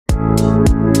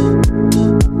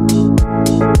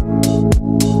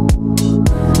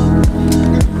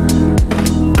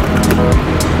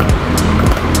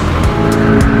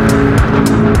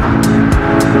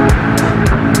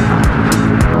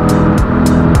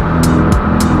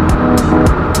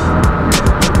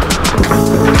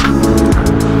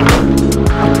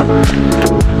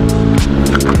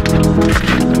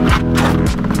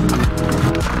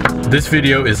This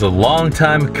video is a long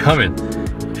time coming.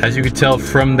 As you can tell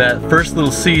from that first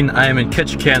little scene, I am in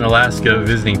Ketchikan, Alaska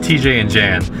visiting TJ and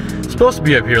Jan. Supposed to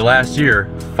be up here last year.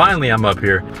 Finally I'm up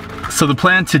here. So the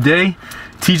plan today,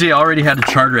 TJ already had a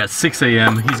charter at 6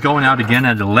 a.m. He's going out again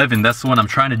at 11. That's the one I'm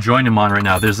trying to join him on right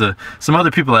now. There's some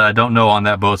other people that I don't know on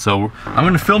that boat, so I'm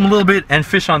gonna film a little bit and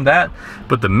fish on that.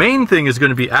 But the main thing is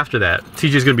gonna be after that.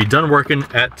 TJ's gonna be done working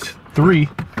at 3.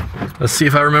 Let's see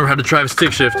if I remember how to drive a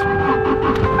stick shift.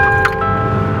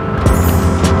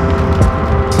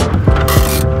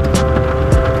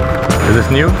 Is this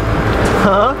new?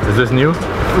 Huh? Is this new?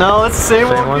 No, it's the same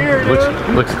old gear,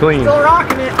 dude. Looks clean. Still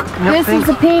rocking it. This is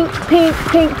the pink.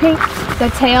 The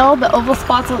tail, the oval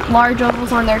spots, large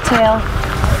ovals on their tail.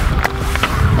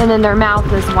 And then their mouth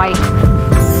is white.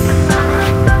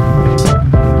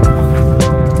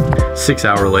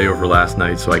 6-hour layover last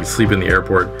night so I could sleep in the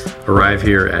airport, arrive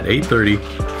here at 8:30,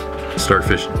 start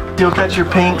fishing. You'll catch your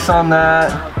pinks on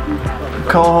that,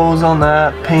 cohos on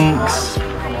that, pinks,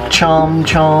 chum,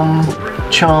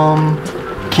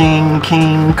 king,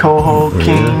 coho,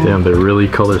 king. Yeah, damn, they're really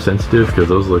color sensitive because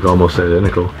those look almost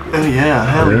identical. Oh yeah,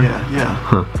 hell yeah.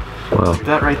 Huh. Wow.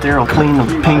 That right there will clean the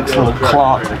pink's little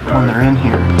clot when they're in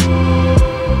here.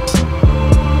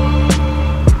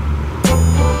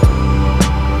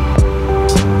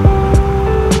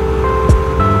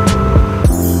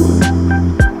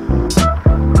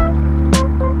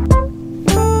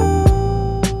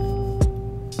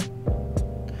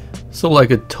 So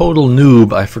like a total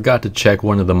noob, I forgot to check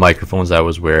one of the microphones I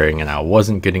was wearing and I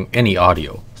wasn't getting any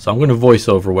audio. So I'm going to voice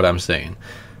over what I'm saying.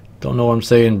 Don't know what I'm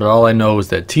saying, but all I know is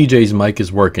that TJ's mic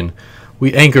is working.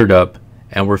 We anchored up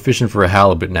and we're fishing for a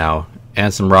halibut now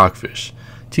and some rockfish.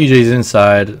 TJ's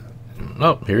inside.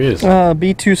 Oh, here he is.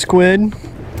 B2 squid,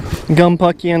 gum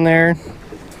pucky in there,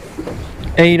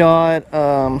 8-aught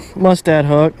mustad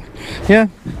hook. Yeah,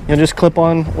 you'll just clip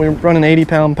on, we're running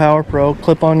 80-pound Power Pro,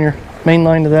 clip on your main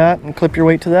line to that and clip your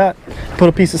weight to that. Put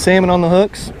a piece of salmon on the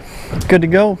hooks. Good to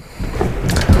go.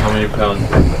 How many pound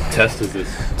test is this?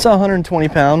 It's a 120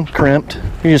 pound crimped.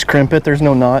 You just crimp it. There's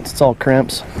no knots. It's all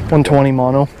crimps. 120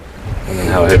 mono. And then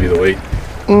how heavy the weight?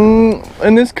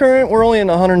 In this current, we're only in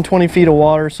 120 feet of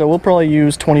water, so we'll probably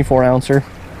use 24 ouncer.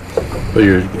 But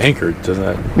you're anchored, doesn't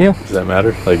that? Yeah. Does that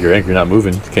matter? Like your anchor not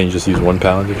moving, can't you just use 1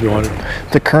 pound if you wanted?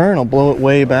 The current will blow it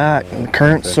way back. And the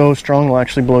current's so strong it'll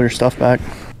actually blow your stuff back.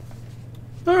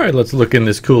 All right, let's look in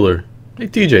this cooler. Hey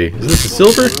TJ, is this a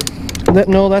silver?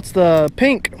 No, that's the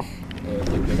pink.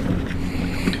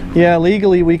 Yeah,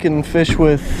 legally we can fish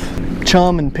with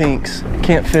chum and pinks.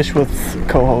 Can't fish with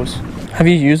cohos. Have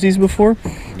you used these before?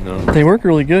 No. They work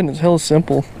really good and it's hella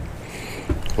simple.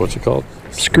 What's it called?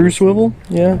 Screw swivel.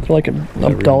 Yeah, they're like a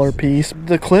 $1 piece.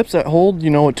 The clips that hold,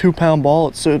 you know, a 2-pound ball,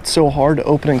 it's so hard to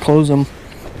open and close them.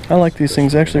 I like these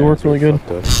things. They actually work really good.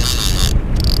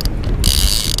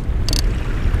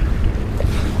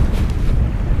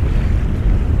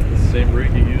 Same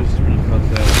rig you used when you caught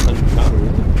that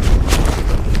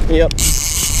 100-pounder. Yep.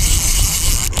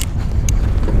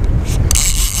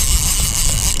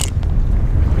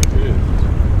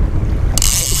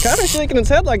 It's kind of shaking its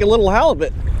head like a little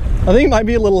halibut. I think it might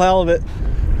be a little halibut.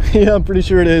 Yeah, I'm pretty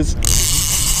sure it is.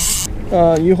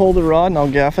 You hold the rod and I'll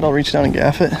gaff it. I'll reach down and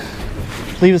gaff it.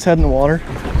 Leave his head in the water.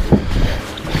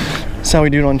 That's how we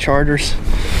do it on charters.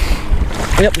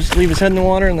 Yep, just leave his head in the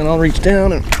water and then I'll reach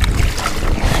down and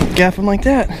gaff him like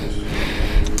that.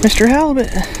 Mr. Halibut.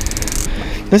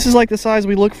 This is like the size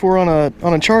we look for on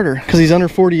a charter because he's under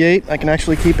 48. I can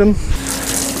actually keep him.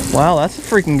 Wow, that's a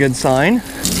freaking good sign.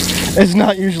 It's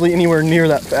not usually anywhere near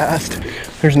that fast.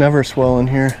 There's never a swell in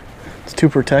here. It's too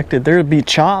protected. There'll be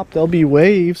chop, there'll be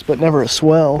waves, but never a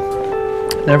swell.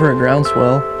 Never a ground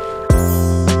swell.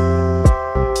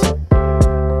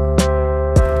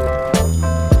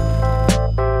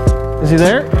 Is he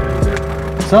there?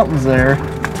 Something's there.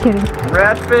 Kidding.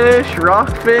 Ratfish,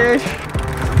 rockfish,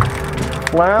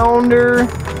 flounder.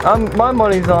 My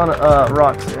money's on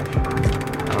rockfish. I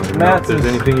don't even know if there's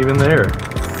anything even there.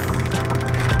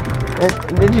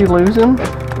 Did you lose him?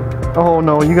 Oh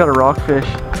no, you got a rockfish.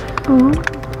 Ooh,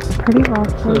 pretty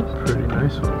rockfish. That's a pretty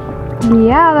nice one.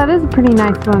 Yeah, that is a pretty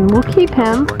nice one. We'll keep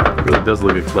him. It really does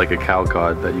look like a cow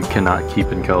cod that you cannot keep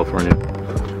in California.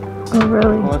 Oh,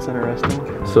 really? Well, that's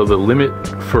interesting. So the limit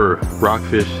for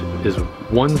rockfish is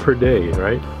 1 per day,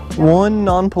 right? One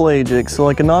non-pelagic. So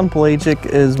like a non-pelagic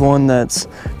is one that's,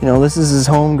 you know, this is his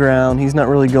home ground. He's not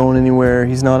really going anywhere.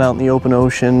 He's not out in the open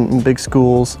ocean in big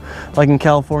schools. Like in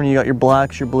California, you got your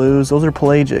blacks, your blues. Those are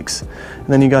pelagics. And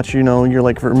then you got, you know, your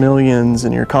like vermilions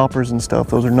and your coppers and stuff.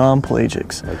 Those are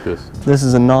non-pelagics. Like this. This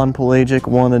is a non-pelagic,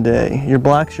 one a day. Your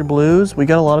blacks, your blues, we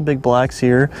got a lot of big blacks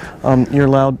here. You're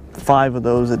allowed 5 of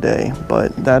those a day,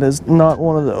 but that is not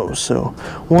one of those. So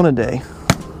one a day.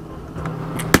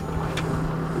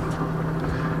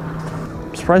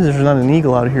 Surprised there's not an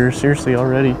eagle out here, seriously,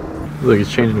 already. Look,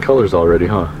 he's changing colors already,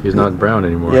 huh? He's not brown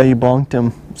anymore. Yeah, you bonked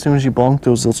him. As soon as you bonk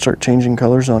those, they'll start changing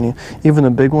colors on you. Even the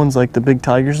big ones, like the big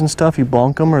tigers and stuff, you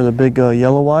bonk them, or the big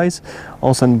yellow eyes, all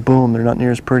of a sudden, boom, they're not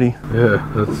near as pretty.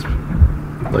 Yeah, that's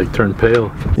like turned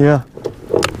pale. Yeah.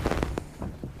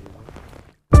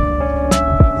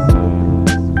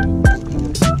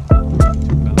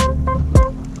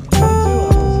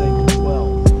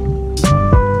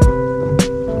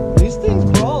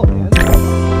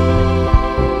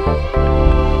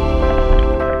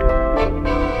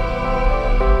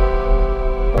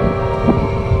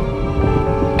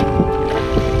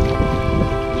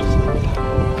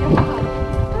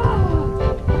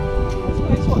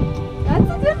 That's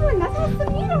a different. That's what's the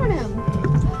meat on him.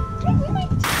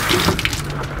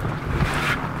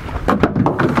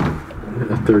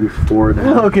 Yeah, 34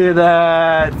 now. Look at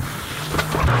that.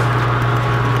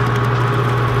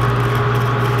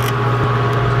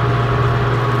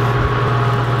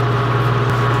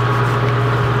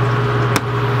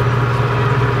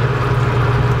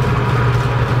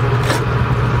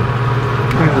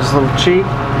 Look at this little cheek.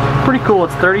 Pretty cool.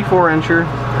 It's 34-incher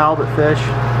halibut fish,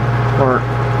 or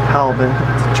halibut.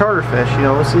 It's a charter fish. You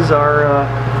know, this is our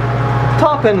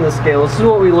top end of the scale. This is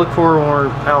what we look for when we're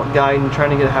out guiding,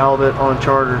 trying to get a halibut on a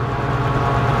charter.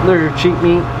 There's your cheek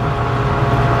meat.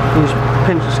 You just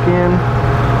pinch the skin.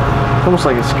 It's almost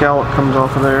like a scallop comes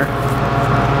off of there.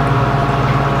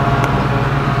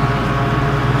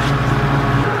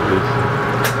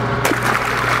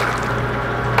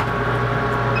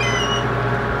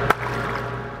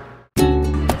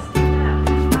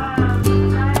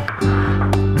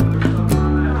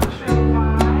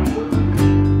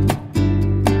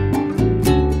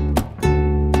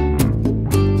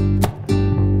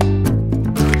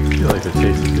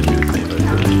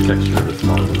 Texture of the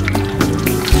small one.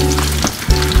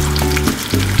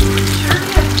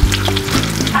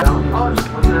 I'm just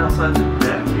looking outside the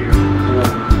deck here.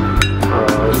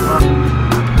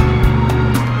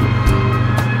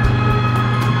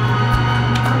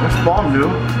 That's bomb,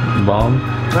 dude. Bomb?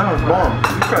 That was bomb. You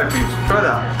try a piece. Try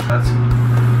that. That's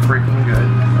freaking good.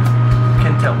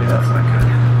 Can't tell me that's not good.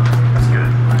 That's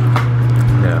good.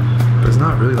 Yeah. It's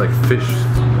not really like fish,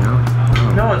 you know?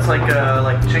 No, it's like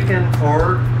chicken,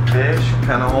 pork, fish,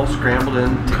 kind of all scrambled in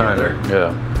together. Kinda,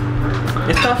 yeah.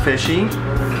 It's not fishy.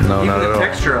 No, even not the at all.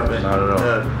 texture of it. Not at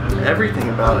all. Everything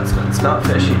about it's not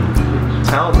fishy. It's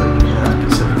halibut, yeah,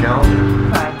 Pacific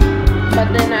halibut.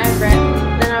 But then I read